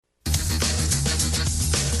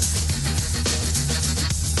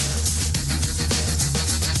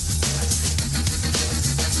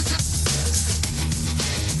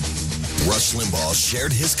Limbaugh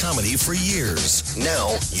shared his comedy for years.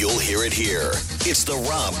 Now you'll hear it here. It's the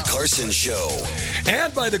Rob Carson Show.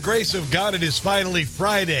 And by the grace of God, it is finally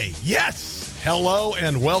Friday. Yes! Hello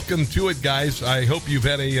and welcome to it, guys. I hope you've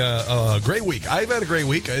had a great week. I've had a great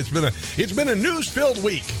week. It's been a news-filled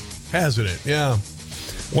week, hasn't it? Yeah.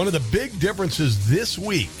 One of the big differences this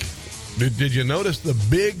week. Did you notice the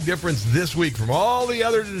big difference this week from all the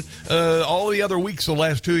other weeks the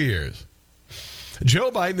last 2 years?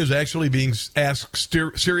 Joe Biden is actually being asked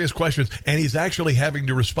serious questions, and he's actually having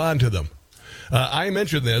to respond to them. I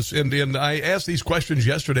mentioned this, and I asked these questions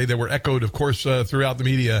yesterday that were echoed, of course, throughout the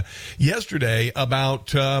media yesterday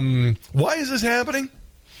about why is this happening?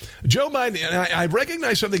 Joe Biden, and I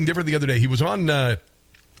recognized something different the other day. He was on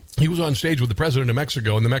stage with the president of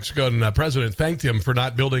Mexico, and the Mexican president thanked him for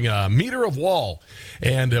not building a meter of wall.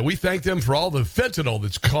 And we thanked him for all the fentanyl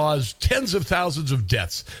that's caused tens of thousands of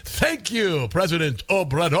deaths. Thank you, President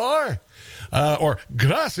Obrador. Or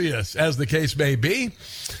gracias, as the case may be.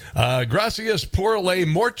 Gracias por la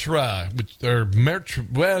mortra.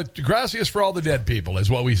 Well, gracias for all the dead people, is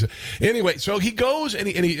what we say. Anyway, so he goes and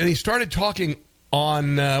he started talking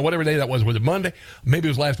on whatever day that was it Monday? Maybe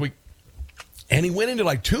it was last week. And he went into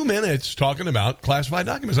like 2 minutes talking about classified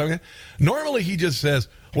documents. I mean, normally he just says,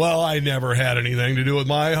 well, I never had anything to do with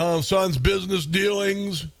my son's business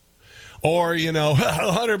dealings. Or,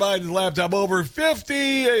 Hunter Biden's laptop, over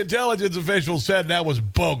 50 intelligence officials said that was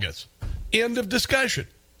bogus. End of discussion.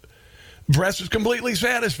 Press is completely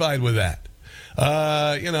satisfied with that.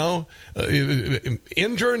 Internship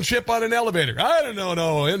on an elevator. I don't know,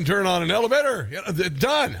 no intern on an elevator.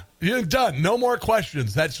 Done. You're done. No more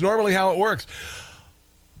questions. That's normally how it works.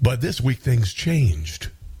 But this week things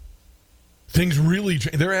changed. Things really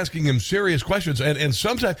changed. They're asking him serious questions. And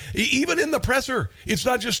sometimes, even in the presser, it's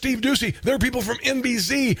not just Steve Doocy. There are people from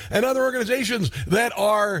NBC and other organizations that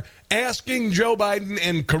are asking Joe Biden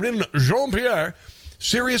and Karine Jean-Pierre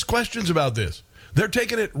serious questions about this. They're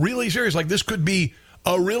taking it really serious, like this could be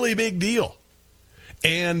a really big deal.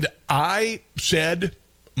 And I said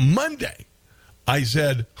Monday,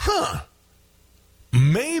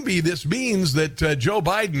 maybe this means that Joe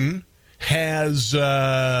Biden has,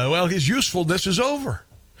 his usefulness is over.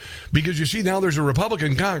 Because you see, now there's a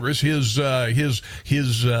Republican Congress. His agenda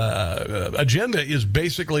is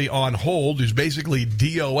basically on hold, is basically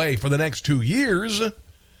DOA for the next 2 years.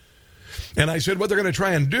 And I said what they're going to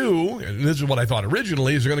try and do, and this is what I thought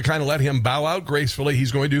originally, is they're going to kind of let him bow out gracefully.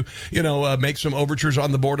 He's going to, make some overtures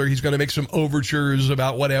on the border. He's going to make some overtures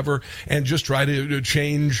about whatever and just try to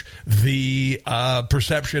change the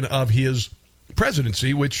perception of his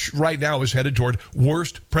presidency, which right now is headed toward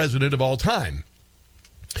worst president of all time.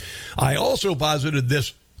 I also posited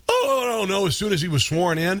this, as soon as he was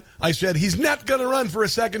sworn in, I said he's not going to run for a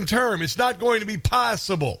second term. It's not going to be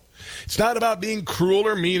possible. It's not about being cruel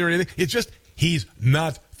or mean or anything. It's just he's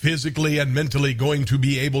not physically and mentally going to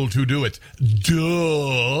be able to do it.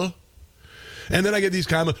 Duh. And then I get these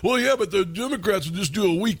comments, well, yeah, but the Democrats will just do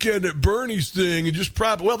a weekend at Bernie's thing and just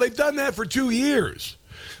Well, they've done that for 2 years.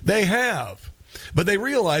 They have. But they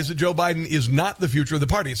realize that Joe Biden is not the future of the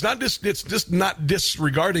party. It's just not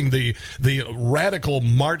disregarding the radical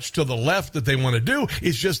march to the left that they want to do.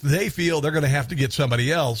 It's just they feel they're going to have to get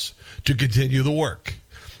somebody else to continue the work.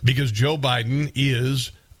 Because Joe Biden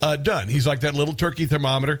is done. He's like that little turkey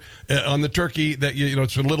thermometer on the turkey that,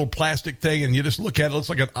 it's a little plastic thing, and you just look at it. It looks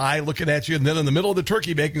like an eye looking at you. And then in the middle of the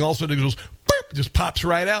turkey baking, all of a sudden it goes, boop, just pops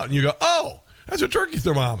right out. And you go, oh, that's a turkey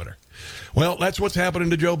thermometer. Well, that's what's happening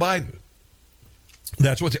to Joe Biden.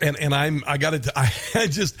 That's what's,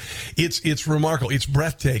 it's remarkable. It's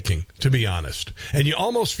breathtaking, to be honest. And you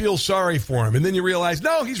almost feel sorry for him. And then you realize,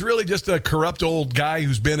 no, he's really just a corrupt old guy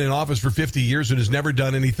who's been in office for 50 years and has never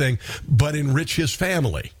done anything but enrich his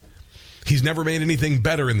family. He's never made anything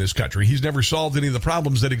better in this country. He's never solved any of the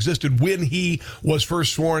problems that existed when he was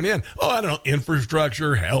first sworn in. I don't know,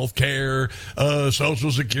 infrastructure, health care,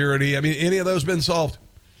 Social Security. Any of those been solved?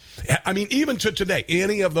 Even to today,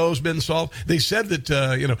 any of those been solved? They said that,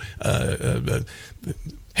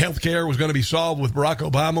 health care was going to be solved with Barack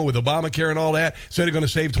Obama, with Obamacare and all that. Said they're going to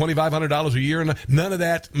save $2,500 a year. And none of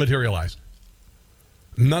that materialized.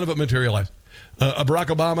 None of it materialized.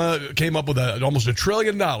 Barack Obama came up with almost $1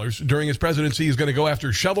 trillion during his presidency. He's going to go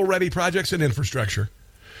after shovel-ready projects and infrastructure.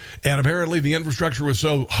 And apparently the infrastructure was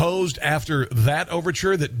so hosed after that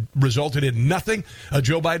overture that resulted in nothing.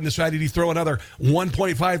 Joe Biden decided he'd throw another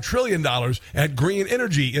 $1.5 trillion at green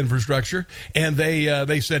energy infrastructure. And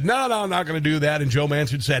they said, no, I'm not going to do that. And Joe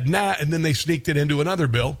Manchin said, nah. And then they sneaked it into another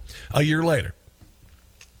bill a year later.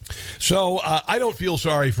 So I don't feel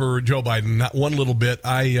sorry for Joe Biden, not one little bit.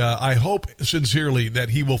 I hope sincerely that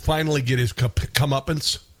he will finally get his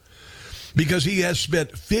comeuppance, because he has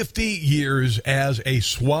spent 50 years as a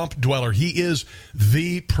swamp dweller. He is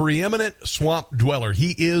the preeminent swamp dweller.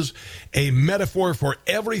 He is a metaphor for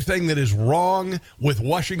everything that is wrong with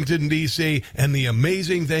Washington, D.C. And the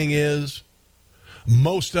amazing thing is,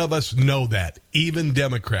 most of us know that. Even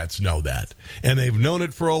Democrats know that. And they've known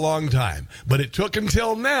it for a long time. But it took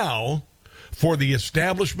until now for the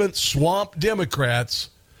establishment swamp Democrats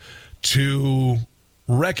to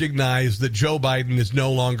recognize that Joe Biden is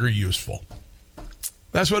no longer useful.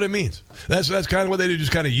 That's what it means. That's kind of what they do,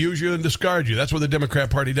 just kind of use you and discard you. That's what the Democrat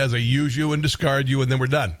Party does. They use you and discard you, and then we're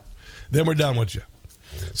done. Then we're done with you.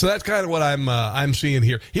 So that's kind of what I'm seeing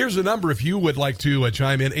here. Here's the number if you would like to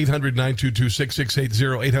chime in,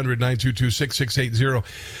 800-922-6680,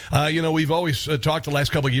 800-922-6680. We've always talked the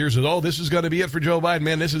last couple of years that, this is going to be it for Joe Biden.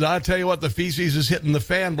 Man, I'll tell you what, the feces is hitting the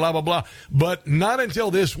fan, blah, blah, blah. But not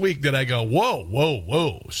until this week did I go,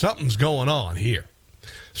 whoa, something's going on here.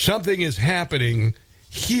 Something is happening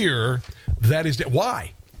here that is...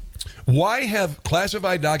 Why? Why have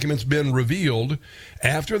classified documents been revealed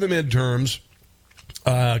after the midterms,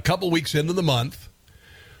 a couple weeks into the month?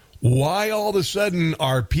 Why all of a sudden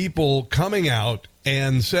are people coming out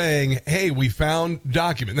and saying, hey, we found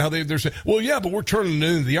documents? Now they're saying, well, yeah, but we're turning it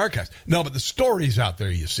into the archives. No, but the story's out there,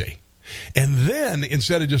 you see. And then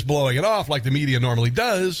instead of just blowing it off like the media normally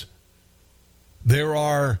does, there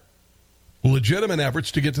are legitimate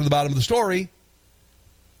efforts to get to the bottom of the story.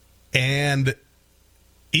 And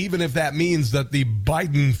even if that means that the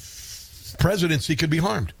Biden presidency could be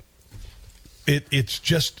harmed. It's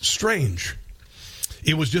just strange.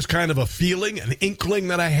 It was just kind of a feeling, an inkling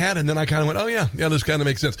that I had, and then I kind of went, oh, yeah, this kind of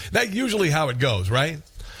makes sense. That's usually how it goes, right?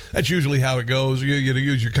 That's usually how it goes. You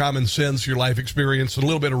use your common sense, your life experience, a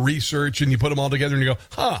little bit of research, and you put them all together and you go,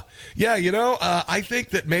 I think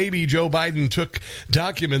that maybe Joe Biden took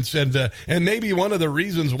documents, and maybe one of the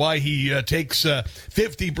reasons why he takes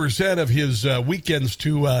 50% of his weekends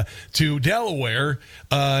to Delaware,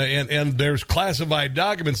 and there's classified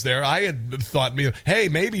documents there. I had thought, hey,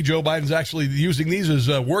 maybe Joe Biden's actually using these as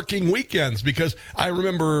working weekends, because I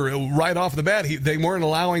remember right off the bat, they weren't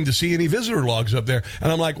allowing to see any visitor logs up there.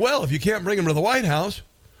 And I'm like, well, if you can't bring him to the White House,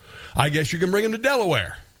 I guess you can bring him to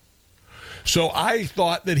Delaware. So I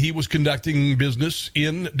thought that he was conducting business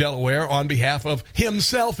in Delaware on behalf of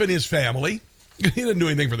himself and his family. He didn't do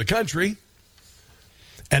anything for the country.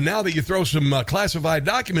 And now that you throw some classified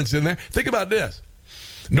documents in there, think about this.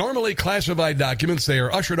 Normally, classified documents, they are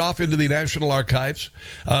ushered off into the National Archives.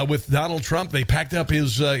 With Donald Trump, they packed up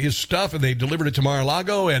his stuff and they delivered it to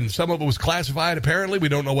Mar-a-Lago, and some of it was classified, apparently. We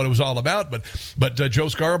don't know what it was all about, but Joe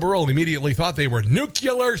Scarborough immediately thought they were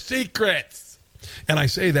nuclear secrets. And I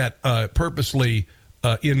say that purposely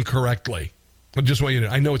incorrectly. Just so you know,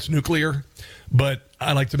 I know it's nuclear, but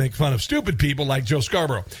I like to make fun of stupid people like Joe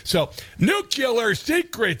Scarborough. So, nuclear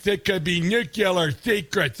secrets, it could be nuclear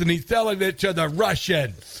secrets, and he's selling it to the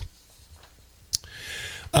Russians.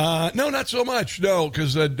 No, not so much, no,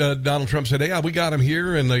 because Donald Trump said, hey, we got him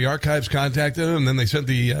here, and the archives contacted him, and then they sent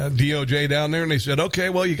the DOJ down there, and they said, okay,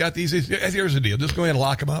 well, you got these. Here's the deal. Just go ahead and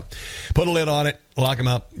lock him up. Put a lid on it. Lock him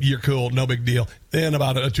up. You're cool. No big deal. Then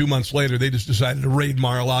about 2 months later, they just decided to raid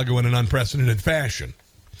Mar-a-Lago in an unprecedented fashion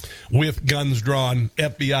with guns drawn.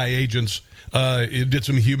 FBI agents it did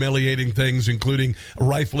some humiliating things, including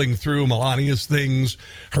rifling through Melania's things,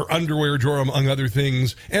 her underwear drawer, among other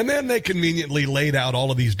things. And then they conveniently laid out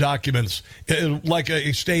all of these documents like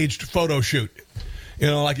a staged photo shoot. You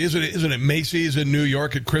know, like, isn't it Macy's in New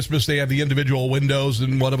York at Christmas? They have the individual windows,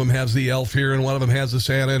 and one of them has the elf here, and one of them has the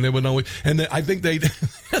Santa, and they would know. And I think they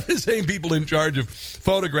have the same people in charge of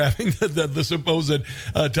photographing the supposed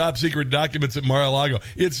top secret documents at Mar-a-Lago.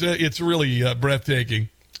 It's really breathtaking,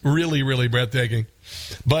 really, really breathtaking.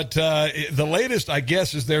 But the latest, I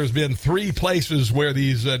guess, is there's been 3 places where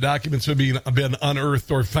these documents have been unearthed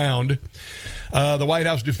or found. The White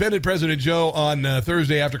House defended President Joe on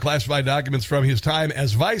Thursday after classified documents from his time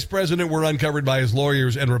as vice president were uncovered by his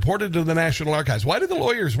lawyers and reported to the National Archives. Why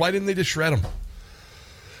didn't they just shred them?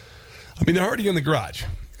 I mean, they're already in the garage.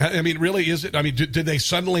 I mean, really, is it? I mean, did they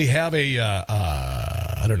suddenly have a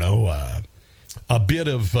bit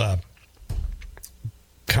of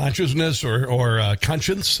consciousness or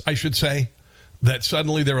conscience, I should say, that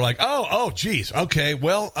suddenly they were like, geez, okay,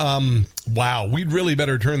 well, wow, we'd really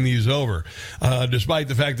better turn these over, despite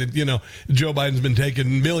the fact that, Joe Biden's been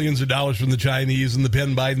taking millions of dollars from the Chinese, and the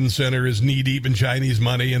Penn Biden Center is knee-deep in Chinese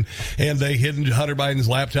money, and they hid Hunter Biden's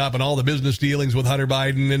laptop and all the business dealings with Hunter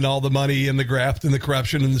Biden and all the money and the graft and the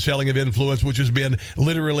corruption and the selling of influence, which has been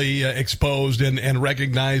literally exposed and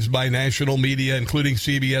recognized by national media, including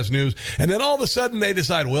CBS News. And then all of a sudden they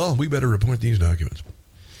decide, well, we better report these documents.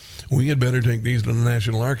 We had better take these to the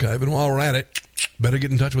National Archive, and while we're at it, better get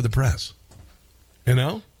in touch with the press.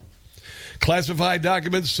 Classified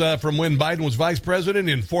documents from when Biden was vice president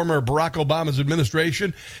in former Barack Obama's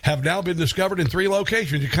administration have now been discovered in 3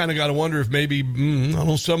 locations. You kind of got to wonder if maybe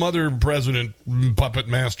some other president,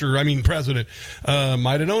 president,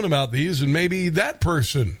 might have known about these, and maybe that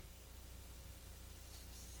person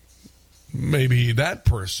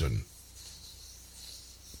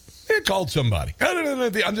it called somebody. I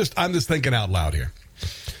don't know. I'm just thinking out loud here.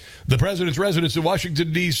 The president's residence in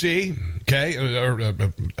Washington, D.C.,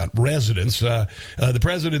 residence. The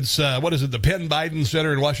president's, the Penn Biden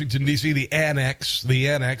Center in Washington, D.C., the annex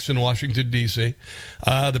in Washington, D.C.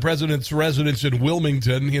 The president's residence in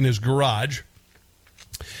Wilmington in his garage.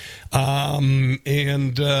 So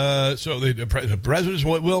the president's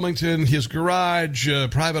Wilmington, his garage,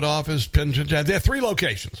 private office, pension. They have 3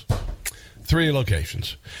 locations. 3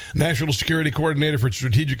 locations. National Security Coordinator for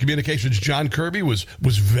Strategic Communications John Kirby was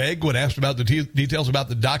vague when asked about the details about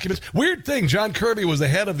the documents. Weird thing, John Kirby was the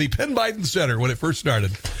head of the Penn Biden Center when it first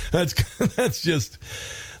started. That's just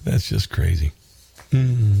crazy.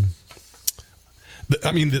 The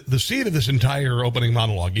seed of this entire opening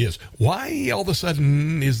monologue is, why all of a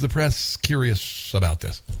sudden is the press curious about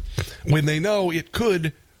this when they know it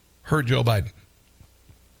could hurt Joe Biden?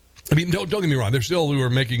 Don't get me wrong. We were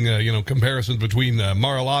making, comparisons between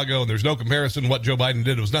Mar-a-Lago, and there's no comparison. What Joe Biden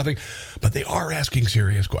did was nothing. But they are asking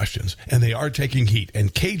serious questions, and they are taking heat.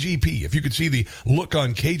 And KGP, if you could see the look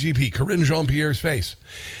on KGP, Karine Jean-Pierre's face,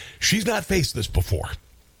 she's not faced this before.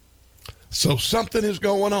 So something is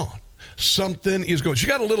going on. She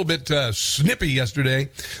got a little bit snippy yesterday.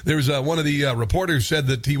 There was one of the reporters said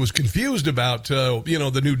that he was confused about,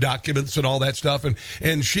 the new documents and all that stuff.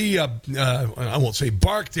 And she, I won't say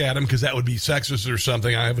barked at him because that would be sexist or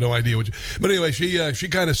something. I have no idea but anyway, she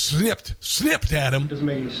kind of snipped at him. Doesn't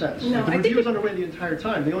make any sense. No, the review was underway the entire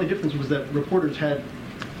time. The only difference was that reporters had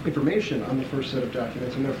information on the first set of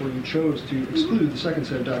documents, and therefore you chose to exclude the second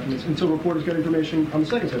set of documents until reporters got information on the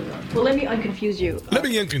second set of documents. Well, let me unconfuse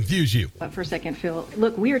you. For a second, Phil.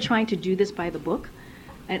 Look, we are trying to do this by the book,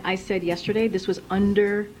 and I said yesterday this was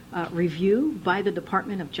under review by the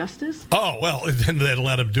Department of Justice. Oh, well, then they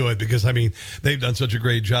let them do it because, they've done such a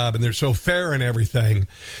great job, and they're so fair and everything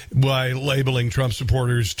by labeling Trump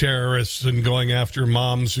supporters terrorists and going after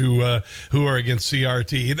moms who are against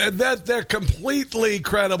CRT. They're completely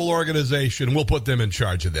credible organization. We'll put them in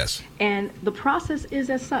charge of this. And the process is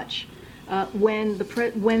as such. When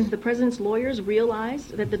the president's lawyers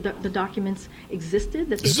realized that the documents existed,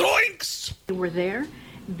 that they were there,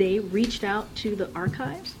 they reached out to the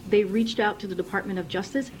archives. They reached out to the Department of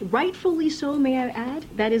Justice. Rightfully so, may I add.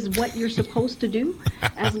 That is what you're supposed to do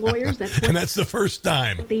as lawyers. And that's the first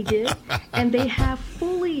time they did. And they have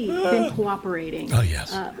fully been cooperating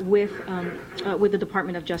with the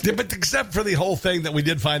Department of Justice. Yeah, but except for the whole thing that we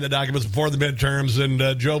did find the documents before the midterms,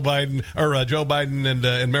 and Joe Biden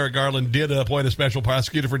and Merrick Garland did appoint a special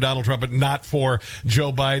prosecutor for Donald Trump, but not for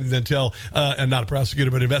Joe Biden until, and not a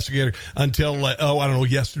prosecutor, but investigator until,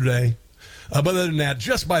 yesterday. But other than that,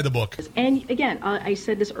 just by the book. And again, I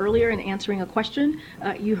said this earlier in answering a question.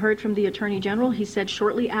 You heard from the Attorney General. He said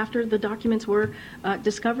shortly after the documents were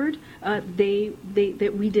discovered,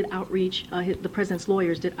 we did outreach. The president's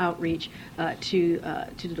lawyers did outreach to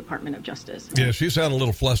the Department of Justice. Yeah, she sounded a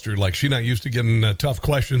little flustered, like she's not used to getting tough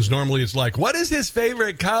questions. Normally, it's like, "What is his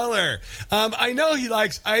favorite color?" I know he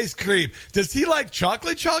likes ice cream. Does he like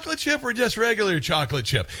chocolate chip, or just regular chocolate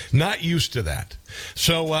chip? Not used to that.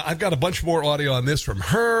 So I've got a bunch more audio on this from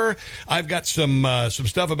her. I've got some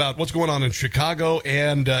stuff about what's going on in Chicago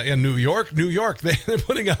and New York. New York, they're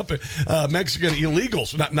putting up Mexican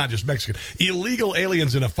illegals, not just Mexican, illegal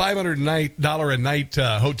aliens in a $500 a night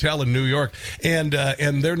hotel in New York, and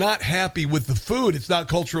they're not happy with the food. It's not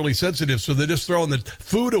culturally sensitive, so they're just throwing the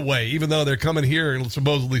food away, even though they're coming here and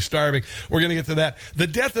supposedly starving. We're going to get to that. The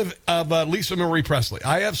death of Lisa Marie Presley.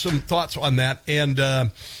 I have some thoughts on that, and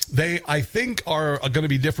they, I think, are going to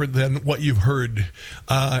be different than what you've heard,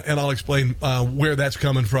 and I'll explain where that's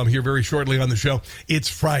coming from here very shortly on the show. It's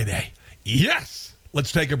Friday. Yes!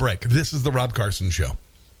 Let's take a break. This is the Rob Carson Show.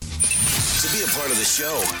 be a part of the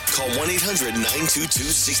show, call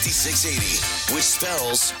 1-800-922-6680, which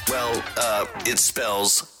spells, it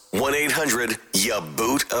spells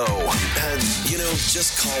 1-800-YA-BOOT-O.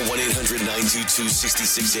 Just call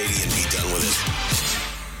 1-800-922-6680 and be done with it.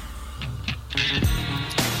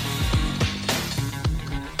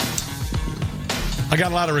 I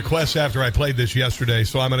got a lot of requests after I played this yesterday,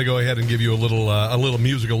 so I'm going to go ahead and give you a little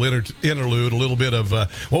musical interlude, a little bit of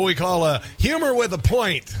what we call humor with a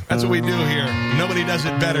point. That's what we do here. Nobody does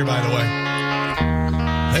it better, by the way.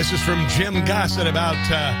 This is from Jim Gossett about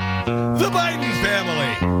the Biden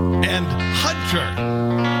family and Hunter.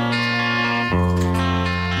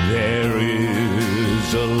 There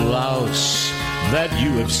is a louse that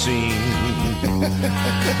you have seen,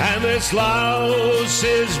 and this louse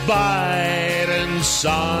is Biden's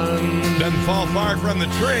son. Doesn't fall far from the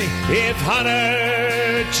tree. If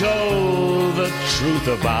Hunter told the truth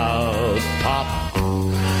about Pop,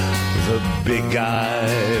 the big guy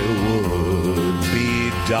would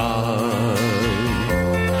be done.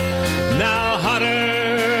 Now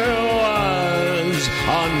Hunter was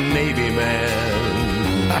a Navy man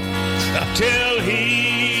till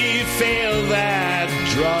he failed that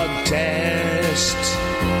drug test,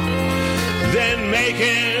 then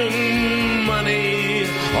making money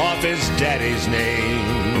off his daddy's name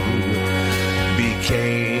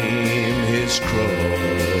became his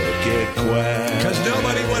crooked quest. Because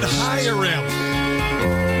nobody would hire him.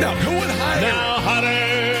 No, who would hire him? Now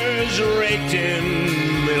Hunter's raked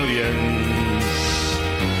in millions,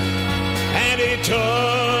 and he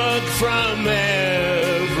took from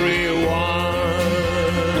everyone,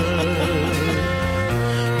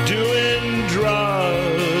 doing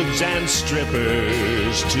drugs and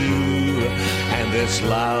strippers too, and this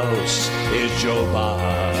louse is Joe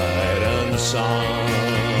Biden's son.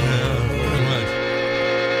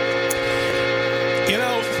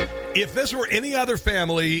 If this were any other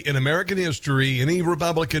family in American history, any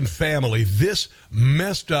Republican family, this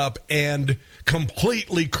messed up and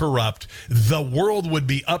completely corrupt, the world would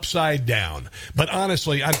be upside down. But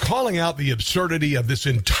honestly, I'm calling out the absurdity of this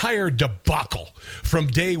entire debacle from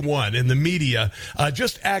day one in the media,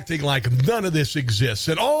 just acting like none of this exists.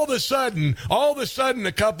 And all of a sudden,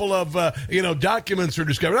 a couple of documents are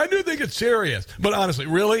discovered. I do think it's serious, but honestly,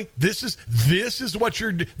 really, this is what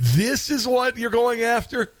you're going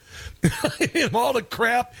after. And all the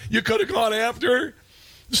crap you could have gone after,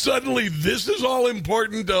 suddenly this is all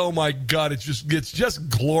important. Oh my God, it's just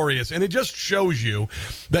glorious, and it just shows you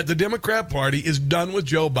that the Democrat Party is done with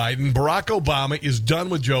Joe Biden. Barack Obama is done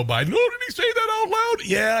with Joe Biden. Oh, did he say that out loud?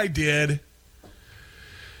 Yeah, I did.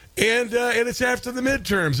 And it's after the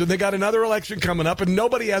midterms, and they got another election coming up, and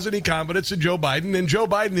nobody has any confidence in Joe Biden, and Joe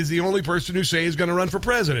Biden is the only person who say he's going to run for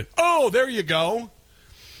president. Oh, there you go.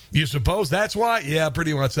 You suppose that's why? Yeah,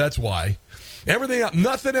 pretty much that's why.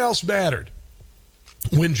 Nothing else mattered.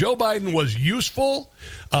 When Joe Biden was useful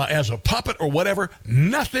as a puppet or whatever,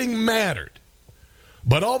 nothing mattered.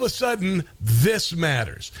 But all of a sudden, this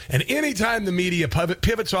matters. And anytime the media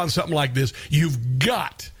pivots on something like this, you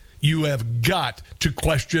have got to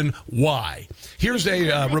question why. Here's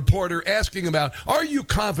a reporter asking about, are you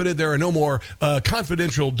confident there are no more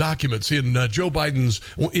confidential documents in Joe Biden's,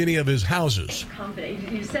 any of his houses?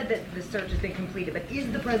 Confident. You said that the search has been completed, but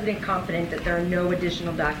is the president confident that there are no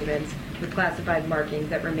additional documents with classified markings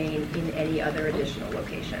that remain in any other additional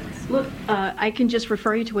locations? Look, I can just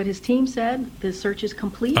refer you to what his team said. The search is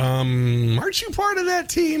complete. Aren't you part of that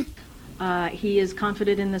team? He is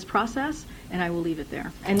confident in this process, and I will leave it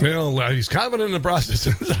there. And he's confident in the process.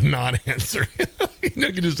 It's a non-answer. You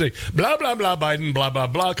can just say, blah, blah, blah, Biden, blah, blah,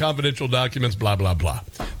 blah, confidential documents, blah, blah, blah.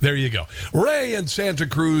 There you go. Ray in Santa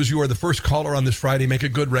Cruz, you are the first caller on this Friday. Make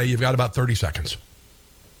it good, Ray. You've got about 30 seconds.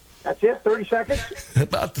 That's it? 30 seconds?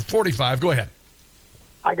 About 45. Go ahead.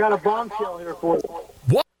 I got a bombshell here for you.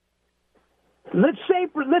 What? Let's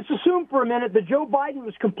assume for a minute that Joe Biden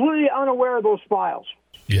was completely unaware of those files.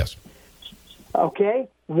 Yes. Okay?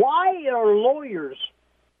 Why are lawyers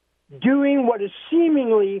doing what is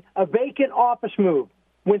seemingly a vacant office move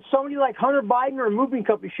when somebody like Hunter Biden or a moving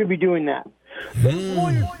company should be doing that? Those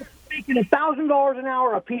lawyers are making $1,000 an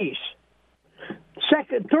hour apiece.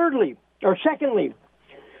 Secondly, the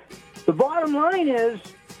bottom line is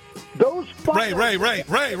those files...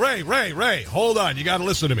 Ray, hold on. You got to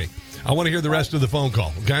listen to me. I want to hear the rest of the phone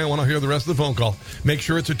call, okay? I want to hear the rest of the phone call. Make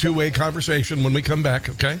sure it's a two-way conversation when we come back,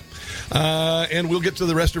 okay? And we'll get to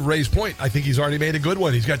the rest of Ray's point. I think he's already made a good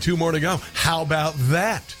one. He's got two more to go. How about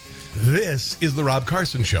that? This is the Rob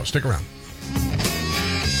Carson Show. Stick around.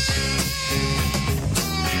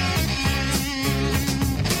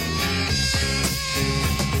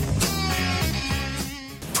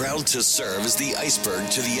 Proud sailed to serve as the iceberg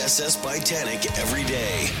to the SS Titanic every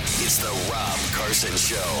day. It's the Rob Carson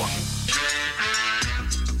Show.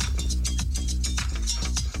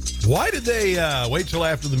 Why did they wait till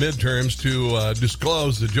after the midterms to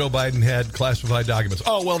disclose that Joe Biden had classified documents?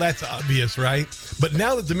 Oh, well, that's obvious, right? But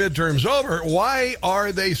now that the midterm's over, why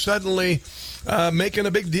are they suddenly making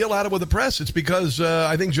a big deal out of it with the press? It's because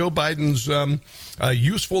I think Joe Biden's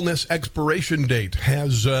usefulness expiration date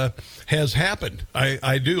has happened.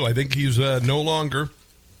 I do. I think he's no longer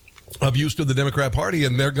of use to the Democrat Party,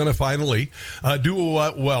 and they're going to finally do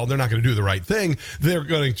well, they're not going to do the right thing. They're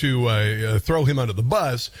going to throw him under the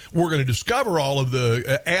bus. We're going to discover all of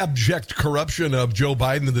the abject corruption of Joe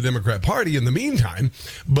Biden and the Democrat Party in the meantime,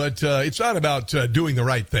 but it's not about doing the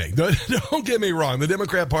right thing. Don't get me wrong. The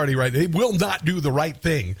Democrat Party, right, they will not do the right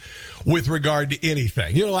thing with regard to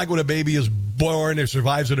anything. You know, like when a baby is born or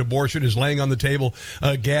survives an abortion, is laying on the table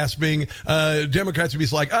gasping, Democrats would be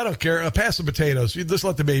like, I don't care, pass the potatoes, you just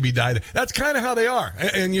let the baby die. That's kind of how they are.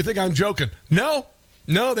 And you think I'm joking. No,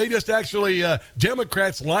 they just actually,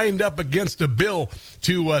 Democrats lined up against a bill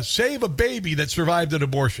to save a baby that survived an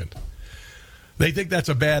abortion. They think that's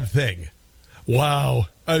a bad thing. Wow.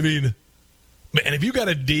 I mean, and if you got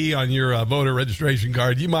a D on your voter registration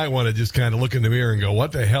card, you might want to just kind of look in the mirror and go,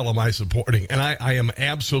 what the hell am I supporting? And I am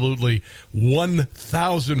absolutely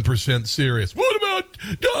 1,000% serious. What about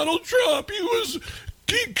Donald Trump?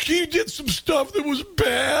 He did some stuff that was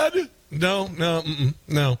bad. No.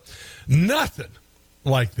 Nothing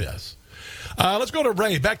like this. Let's go to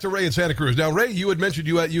Ray. Back to Ray in Santa Cruz. Now, Ray, you had mentioned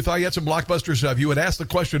you thought you had some blockbuster stuff. You had asked the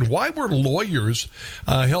question, why were lawyers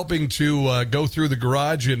helping to go through the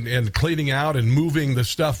garage and cleaning out and moving the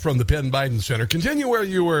stuff from the Penn Biden Center? Continue what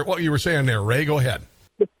you were saying there, Ray. Go ahead.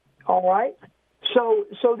 All right.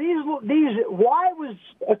 So these why was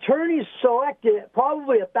attorneys selected at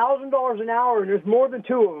probably $1,000 an hour, and there's more than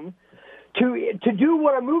two of them, to do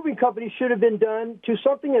what a moving company should have been done to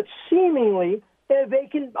something that's seemingly a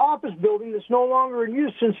vacant office building that's no longer in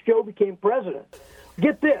use since Joe became president?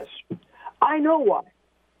 Get this. I know why.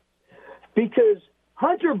 Because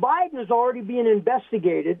Hunter Biden is already being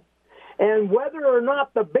investigated, and whether or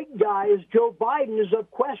not the big guy is Joe Biden is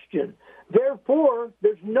of question. Therefore,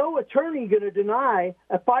 there's no attorney going to deny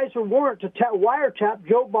a FISA warrant to wiretap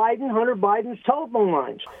Joe Biden, Hunter Biden's telephone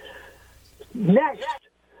lines. Next,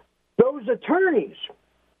 those attorneys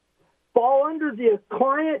fall under the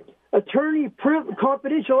Client Attorney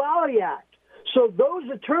Confidentiality Act. So those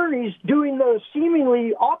attorneys doing the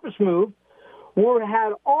seemingly office move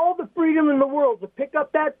had all the freedom in the world to pick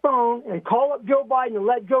up that phone and call up Joe Biden and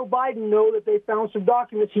let Joe Biden know that they found some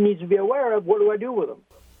documents he needs to be aware of. What do I do with them?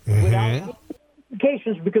 Mm-hmm. Without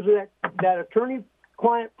implications because of that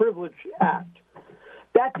Attorney-Client Privilege Act.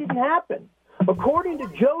 That didn't happen. According to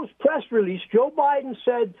Joe's press release, Joe Biden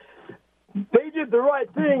said they did the right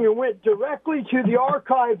thing and went directly to the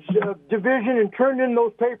archives division and turned in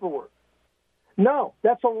those paperwork. No,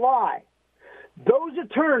 that's a lie. Those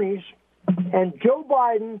attorneys and Joe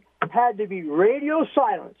Biden had to be radio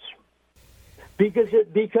silence because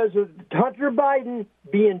of Hunter Biden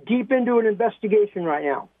being deep into an investigation right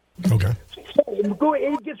now. Okay. So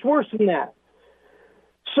it gets worse than that.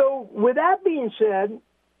 So with that being said,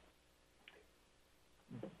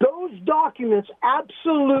 those documents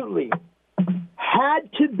absolutely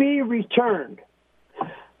had to be returned.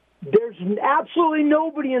 There's absolutely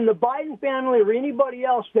nobody in the Biden family or anybody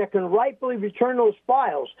else that can rightfully return those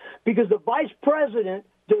files because the vice president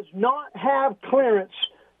does not have clearance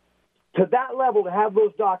to that level to have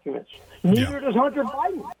those documents. Neither does Hunter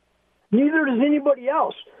Biden. Neither does anybody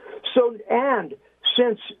else. So, and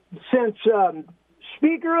since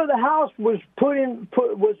Speaker of the House was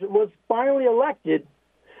was finally elected,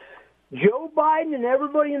 Joe Biden and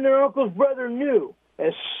everybody and their uncle's brother knew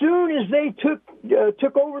as soon as they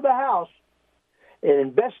took over the House, an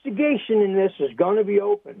investigation in this is going to be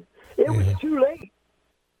open. It was too late.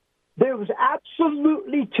 It was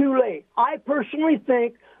absolutely too late. I personally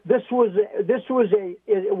think this was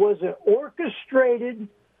an orchestrated,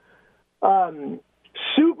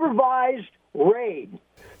 supervised raid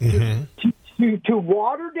to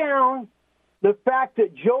water down the fact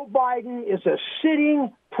that Joe Biden is a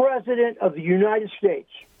sitting president of the United States.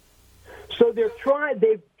 So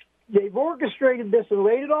they've orchestrated this and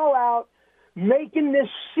laid it all out, making this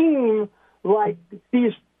seem like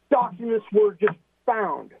these documents were just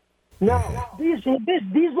found. Now, these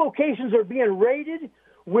locations are being raided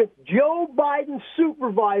with Joe Biden's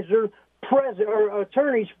supervisor present or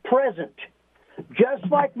attorneys present, just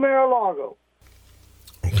like Mar-a-Lago.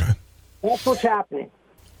 Okay, that's what's happening.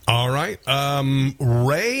 All right,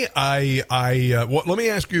 Ray. Let me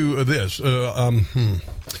ask you this.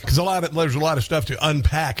 because there's a lot of stuff to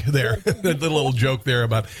unpack there. The little joke there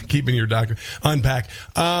about keeping your doctor unpack.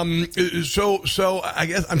 So I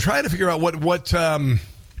guess I'm trying to figure out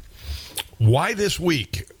why this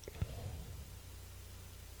week.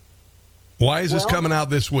 Why is this coming out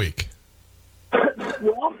this week?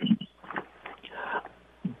 Well,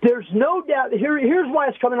 there's no doubt. Here's why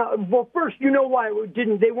it's coming out. Well, first, you know why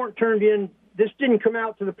they weren't turned in. This didn't come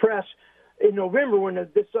out to the press in November when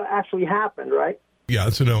this actually happened, right? Yeah,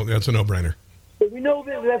 that's a no-brainer. But we know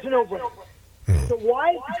that's a no-brainer. So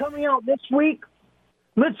why is it coming out this week?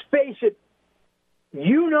 Let's face it.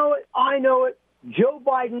 You know it. I know it. Joe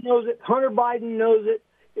Biden knows it. Hunter Biden knows it.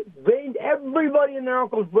 Everybody and their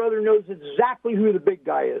uncle's brother knows exactly who the big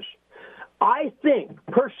guy is. I think,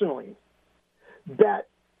 personally, that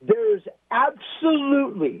there is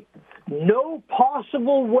absolutely no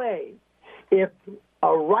possible way, if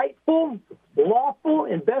a rightful, lawful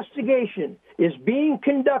investigation is being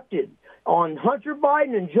conducted on Hunter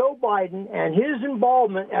Biden and Joe Biden and his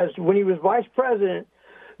involvement as when he was vice president,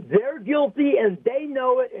 they're guilty and they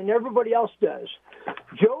know it and everybody else does.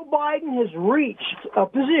 Joe Biden has reached a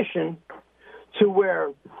position to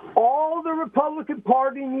where all the Republican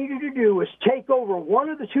Party needed to do was take over one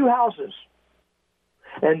of the two houses,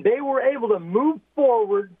 and they were able to move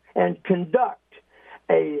forward and conduct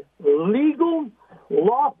a legal,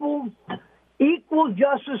 lawful, equal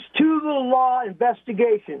justice to the law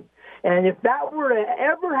investigation. And if that were to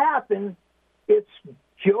ever happen, it's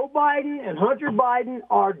Joe Biden and Hunter Biden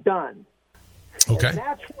are done. Okay. And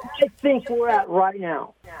that's where I think we're at right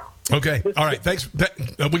now. Okay. All right. Thanks.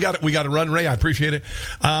 We got to run, Ray. I appreciate it.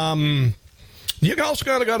 You also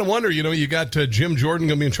got to wonder. You got Jim Jordan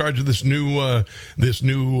going to be in charge of this new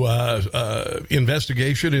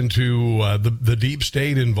investigation into the deep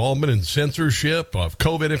state involvement and censorship of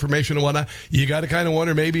COVID information and whatnot. You got to kind of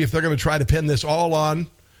wonder maybe if they're going to try to pin this all on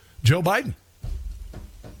Joe Biden.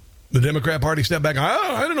 The Democrat Party stepped back.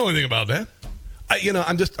 I don't know anything about that.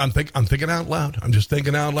 I'm thinking out loud. I'm just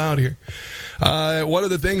thinking out loud here. One of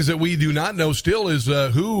the things that we do not know still is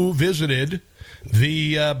who visited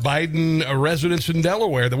the Biden residence in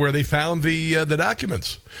Delaware, where they found the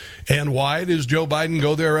documents, and why does Joe Biden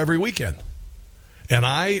go there every weekend? And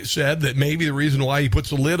I said that maybe the reason why he puts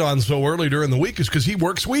the lid on so early during the week is because he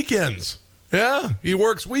works weekends. Yeah, he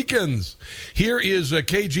works weekends. Here is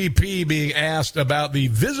KGP being asked about the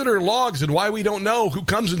visitor logs and why we don't know who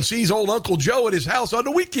comes and sees old Uncle Joe at his house on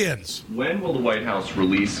the weekends. When will the White House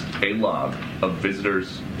release a log of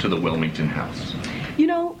visitors to the Wilmington house?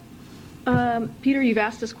 Peter, you've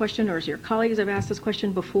asked this question, or your colleagues have asked this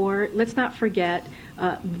question before. Let's not forget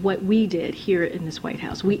what we did here in this White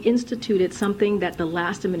House. We instituted something that the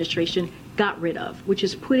last administration got rid of, which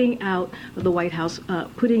is putting out the White House,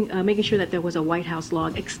 making sure that there was a White House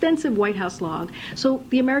log, extensive White House log, so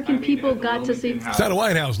the American people got to see. It's not a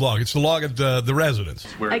White House log; it's the log of the residence,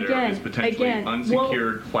 where there is potentially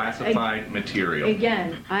unsecured, classified material.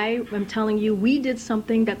 Again, I am telling you, we did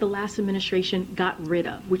something that the last administration got rid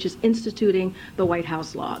of, which is instituting the White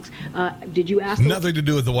House logs. Did you ask? Nothing to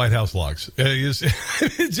do with the White House logs.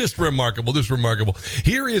 It's just remarkable. Just remarkable.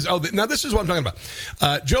 Here is now this is what I'm talking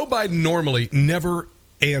about. Joe Biden normally never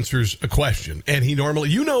answers a question, and he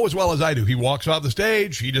normally, as well as I do, he walks off the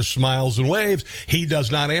stage, he just smiles and waves. He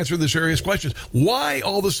does not answer the serious questions. Why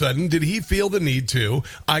all of a sudden did he feel the need to?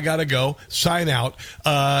 I gotta go sign out.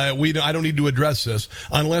 I don't need to address this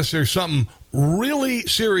unless there's something really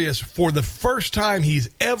serious for the first time he's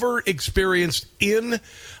ever experienced in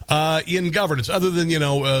governance, other than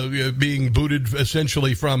being booted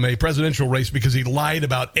essentially from a presidential race because he lied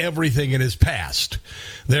about everything in his past.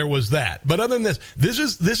 There was that, but other than this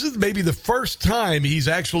is maybe the first time he's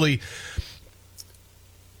actually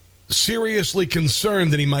seriously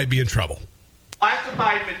concerned that he might be in trouble.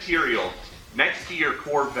 Classified material next to your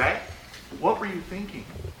Corvette. What were you thinking?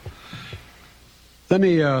 Let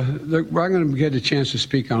me, I'm going to get a chance to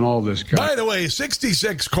speak on all this. By the way,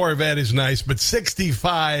 66 Corvette is nice, but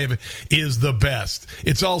 65 is the best.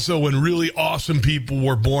 It's also when really awesome people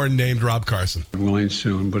were born named Rob Carson. Willing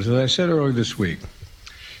soon, but as I said earlier this week,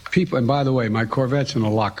 people, and by the way, my Corvette's in a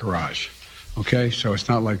locked garage. Okay, so it's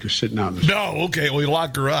not like you're sitting out in the... No, okay, well,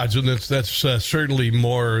 locked garage, and that's certainly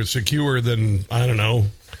more secure than, I don't know,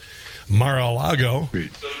 Mar-a-Lago.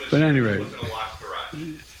 But at any rate...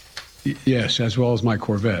 Yes, as well as my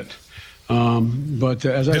Corvette. But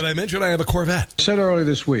as I mention, I have a Corvette. I said earlier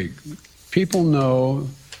this week, people know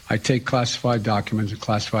I take classified documents and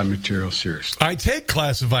classified materials seriously. I take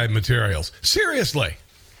classified materials seriously.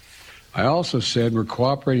 I also said we're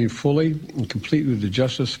cooperating fully and completely with the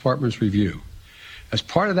Justice Department's review. As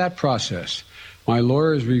part of that process, My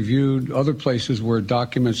lawyers reviewed other places where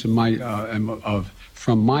documents from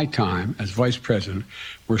my time as vice president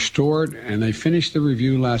were stored, and they finished the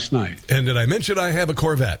review last night. And did I mention I have a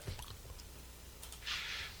Corvette?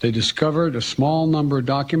 They discovered a small number of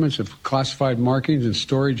documents of classified markings in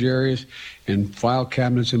storage areas and file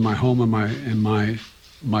cabinets in my home and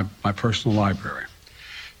my personal library.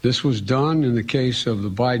 This was done in the case of the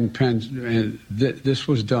Biden Penn. This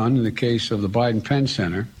was done in the case of the Biden Penn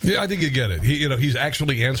Center. Yeah, I think you get it. He's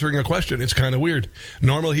actually answering a question. It's kind of weird.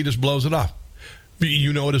 Normally, he just blows it off.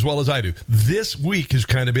 You know it as well as I do. This week has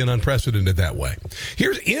kind of been unprecedented that way.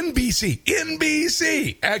 Here's NBC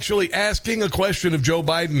actually asking a question of Joe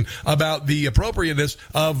Biden about the appropriateness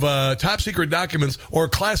of top secret documents or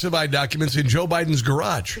classified documents in Joe Biden's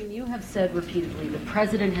garage. You have said repeatedly, the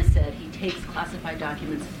president has said he takes classified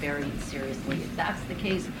documents very seriously. If that's the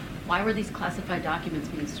case, why were these classified documents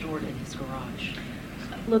being stored in his garage?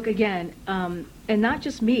 Look, again, and not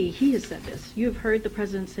just me, he has said this. You have heard the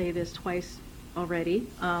president say this twice already,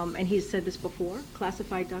 and he's said this before,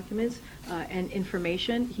 classified documents and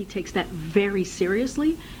information. He takes that very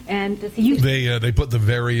seriously. And they put the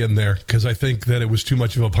very in there because I think that it was too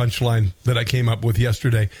much of a punchline that I came up with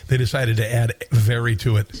yesterday. They decided to add very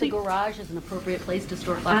to it. The garage is an appropriate place to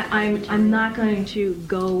store classified material. I'm not going to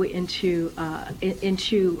go into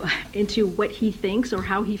what he thinks or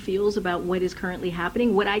how he feels about what is currently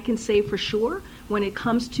happening. What I can say for sure when it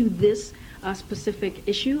comes to this specific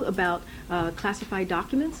issue about classified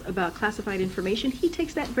documents, about classified information, he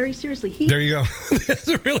takes that very seriously. There you go. He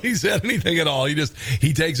hasn't really said anything at all.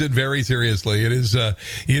 He takes it very seriously. It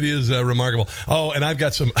is remarkable. Oh, and I've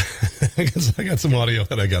got some I got some audio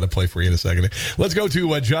that I got to play for you in a second. Let's go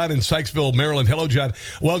to John in Sykesville, Maryland. Hello, John.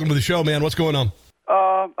 Welcome to the show, man. What's going on?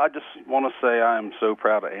 I just want to say I am so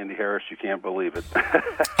proud of Andy Harris. You can't believe it.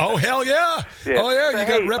 Oh, hell yeah. Oh, yeah. You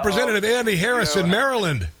got Representative Andy Harris in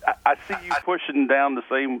Maryland. I see you pushing down the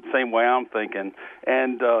same way I'm thinking.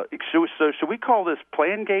 And should we call this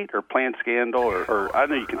Plangate or Plan Scandal? Or I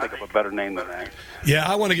know you can think of a better name than that. Yeah,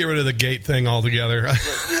 I want to get rid of the gate thing altogether. As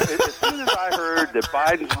soon as I heard that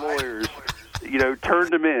Biden's lawyers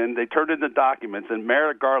turned them in. They turned in the documents, and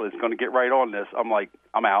Merrick Garland's going to get right on this. I'm like,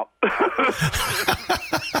 I'm out.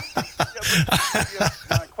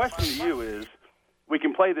 My question to you is, we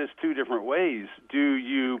can play this two different ways. Do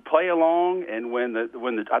you play along, and when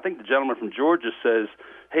I think the gentleman from Georgia says,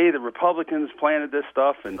 hey, the Republicans planted this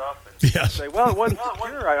stuff, and yes. Say, well, it wasn't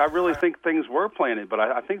secure. I really think things were planted, but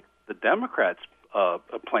I think the Democrats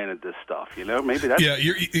planted this stuff, maybe that's... Yeah,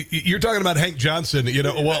 you're talking about Hank Johnson,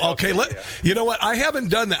 well, okay, you know what, I haven't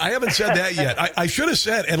done that, I haven't said that yet. I should have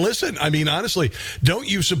said, and listen, I mean, honestly, don't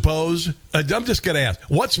you suppose, I'm just going to ask,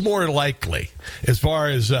 what's more likely as far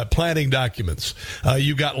as planting documents?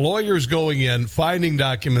 You got lawyers going in, finding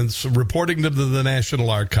documents, reporting them to the National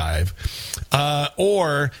Archive,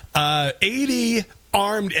 or 80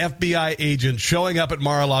 armed FBI agents showing up at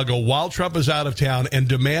Mar-a-Lago while Trump is out of town and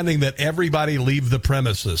demanding that everybody leave the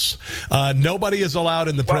premises. Nobody is allowed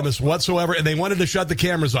in the premise whatsoever, and they wanted to shut the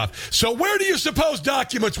cameras off. So where do you suppose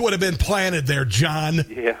documents would have been planted there, John?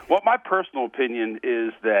 Yeah, well, my personal opinion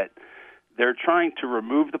is that they're trying to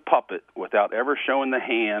remove the puppet without ever showing the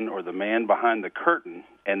hand or the man behind the curtain.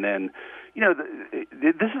 And then,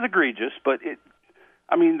 this is egregious, but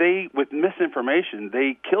with misinformation,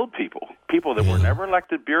 they killed people that were never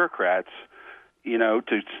elected bureaucrats, to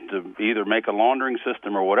either make a laundering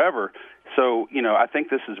system or whatever. So, I think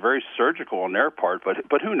this is very surgical on their part,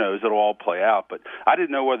 but who knows? It'll all play out. But I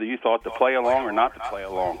didn't know whether you thought to play along or not to play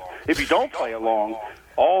along. If you don't play along,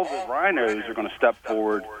 all the rhinos are going to step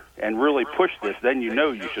forward and really push this. Then you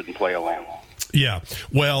shouldn't play along. Yeah,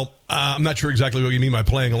 well, I'm not sure exactly what you mean by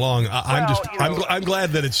playing along. I'm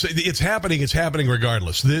glad that it's happening. It's happening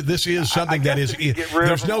regardless. This is something that is.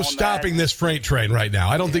 There's no stopping this freight train right now.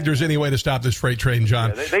 I don't think there's any way to stop this freight train,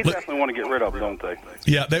 John. Yeah, they definitely want to get rid of them, don't they?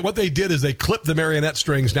 Yeah, what they did is they clipped the marionette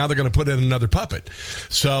strings. Now they're going to put in another puppet.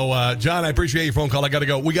 So, John, I appreciate your phone call. I got to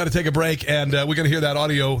go. We got to take a break, and we're going to hear that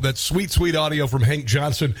audio, that sweet, sweet audio from Hank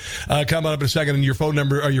Johnson coming up in a second. And your phone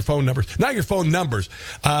number, or your phone numbers, not your phone numbers,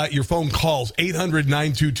 your phone calls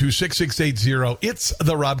 800-922-6680. It's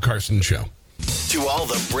the Rob Carson Show. To all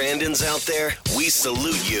the Brandons out there, we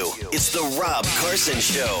salute you. It's the Rob Carson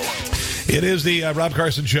Show. It is the Rob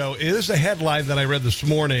Carson Show. It is a headline that I read this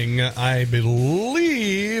morning. I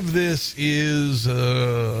believe this is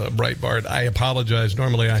Breitbart. I apologize.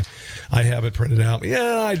 Normally I have it printed out.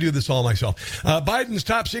 Yeah, I do this all myself. Biden's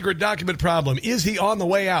top secret document problem. Is he on the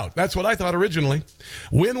way out? That's what I thought originally.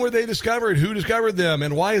 When were they discovered? Who discovered them?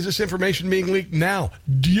 And why is this information being leaked now?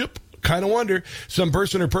 Yep. kind of wonder. Some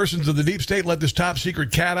person or persons of the deep state let this top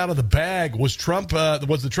secret cat out of the bag. Was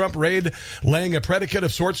the Trump raid laying a predicate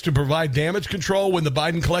of sorts to provide damage control when the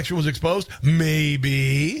Biden collection was exposed?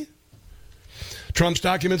 Maybe. Trump's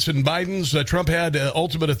documents and Biden's. Trump had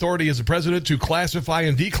ultimate authority as a president to classify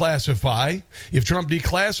and declassify. If Trump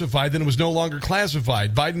declassified, then it was no longer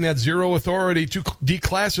classified. Biden had zero authority to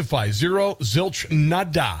declassify. Zero, zilch,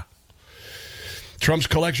 nada. Trump's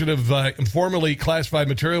collection of informally classified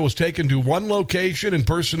material was taken to one location, and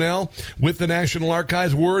personnel with the National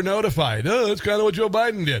Archives were notified. Oh, that's kind of what Joe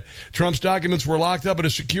Biden did. Trump's documents were locked up in a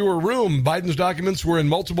secure room. Biden's documents were in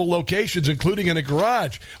multiple locations, including in a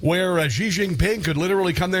garage, where Xi Jinping could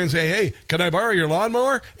literally come there and say, hey, can I borrow your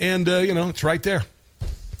lawnmower? And, it's right there.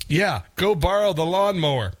 Yeah, go borrow the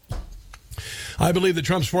lawnmower. I believe that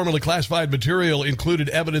Trump's formerly classified material included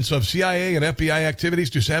evidence of CIA and FBI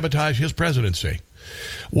activities to sabotage his presidency.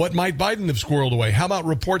 What might Biden have squirreled away? How about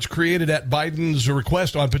reports created at Biden's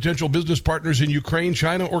request on potential business partners in Ukraine,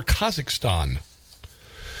 China, or Kazakhstan?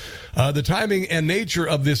 The timing and nature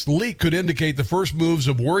of this leak could indicate the first moves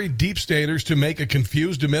of worried deep staters to make a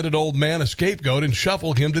confused, demented old man a scapegoat and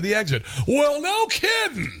shuffle him to the exit. Well, no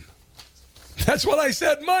kidding. That's what I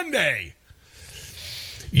said Monday.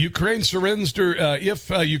 Ukraine surrenders if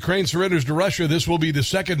Ukraine surrenders to Russia, this will be the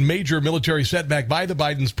second major military setback by the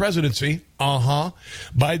Biden's presidency.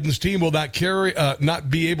 Biden's team will not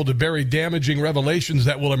be able to bury damaging revelations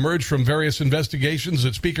that will emerge from various investigations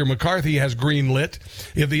that Speaker McCarthy has greenlit.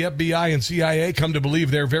 If the FBI and CIA come to believe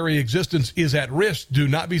their very existence is at risk, do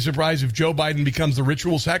not be surprised if Joe Biden becomes the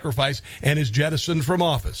ritual sacrifice and is jettisoned from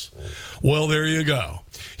office. Well, there you go.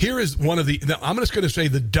 Here is one of I'm just going to say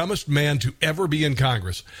the dumbest man to ever be in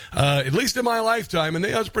Congress, at least in my lifetime, and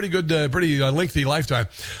that's pretty good, pretty lengthy lifetime.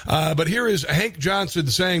 But here is Hank Johnson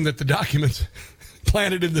saying that the documents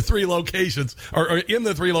planted in the three locations, or in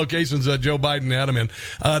the three locations that Joe Biden had them in,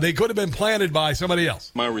 they could have been planted by somebody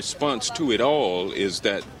else. My response to it all is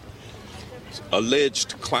that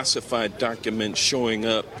alleged classified documents showing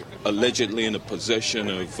up allegedly in the possession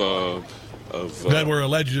of that were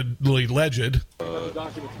allegedly alleged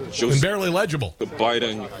and barely legible.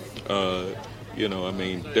 Biden,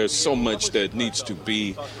 there's so much that needs to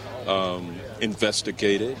be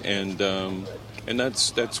investigated, and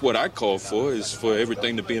that's what I call for, is for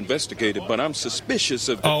everything to be investigated. But I'm suspicious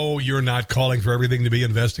of... Oh, you're not calling for everything to be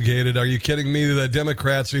investigated? Are you kidding me? The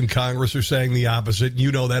Democrats in Congress are saying the opposite.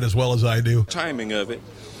 You know that as well as I do. Timing of it.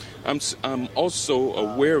 I'm also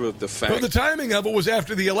aware of the fact... Well, the timing of it was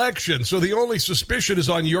after the election, so the only suspicion is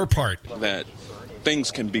on your part. That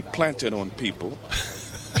things can be planted on people.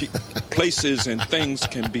 Places and things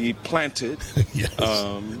can be planted. Yes.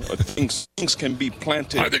 Things can be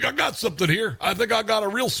planted. I think I got something here. I think I got a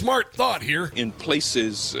real smart thought here. In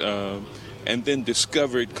places and then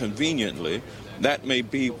discovered conveniently. That may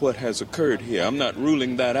be what has occurred here. I'm not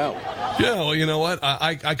ruling that out. Yeah, well, you know what?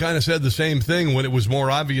 I kind of said the same thing when it was more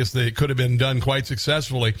obvious that it could have been done quite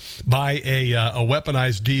successfully by a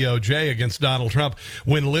weaponized DOJ against Donald Trump,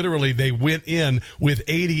 when literally they went in with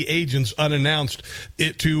 80 agents unannounced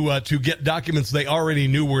to get documents they already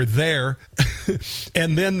knew were there.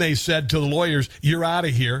 And then they said to the lawyers, you're out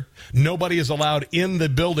of here. Nobody is allowed in the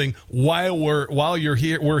building while you're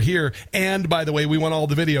here. We're here. And by the way, we want all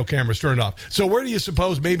the video cameras turned off. So where do you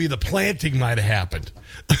suppose maybe the planting might have happened?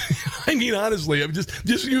 I mean, honestly, just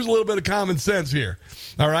use a little bit of common sense here.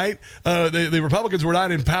 All right? The Republicans were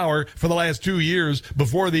not in power for the last 2 years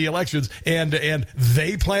before the elections, and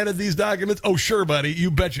they planted these documents? Oh, sure, buddy.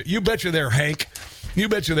 You betcha. You betcha there, Hank. You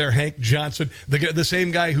betcha there, Hank Johnson, the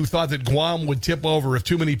same guy who thought that Guam would tip over if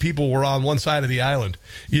too many people were on one side of the island.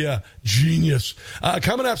 Yeah, genius.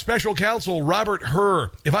 Coming up, special counsel Robert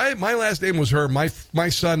Hur. If my last name was Hur, my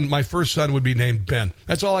first son would be named Ben.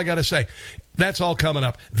 That's all I got to say. That's all coming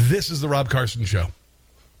up. This is the Rob Carson Show.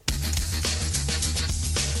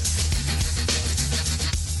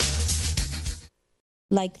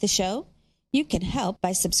 Like the show? You can help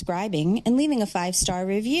by subscribing and leaving a 5-star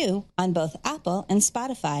review on both Apple and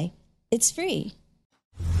Spotify. It's free.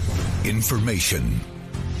 Information.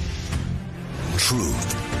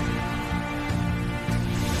 Truth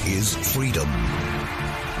is freedom.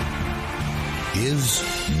 Is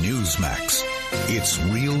Newsmax. It's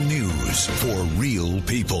real news for real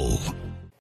people.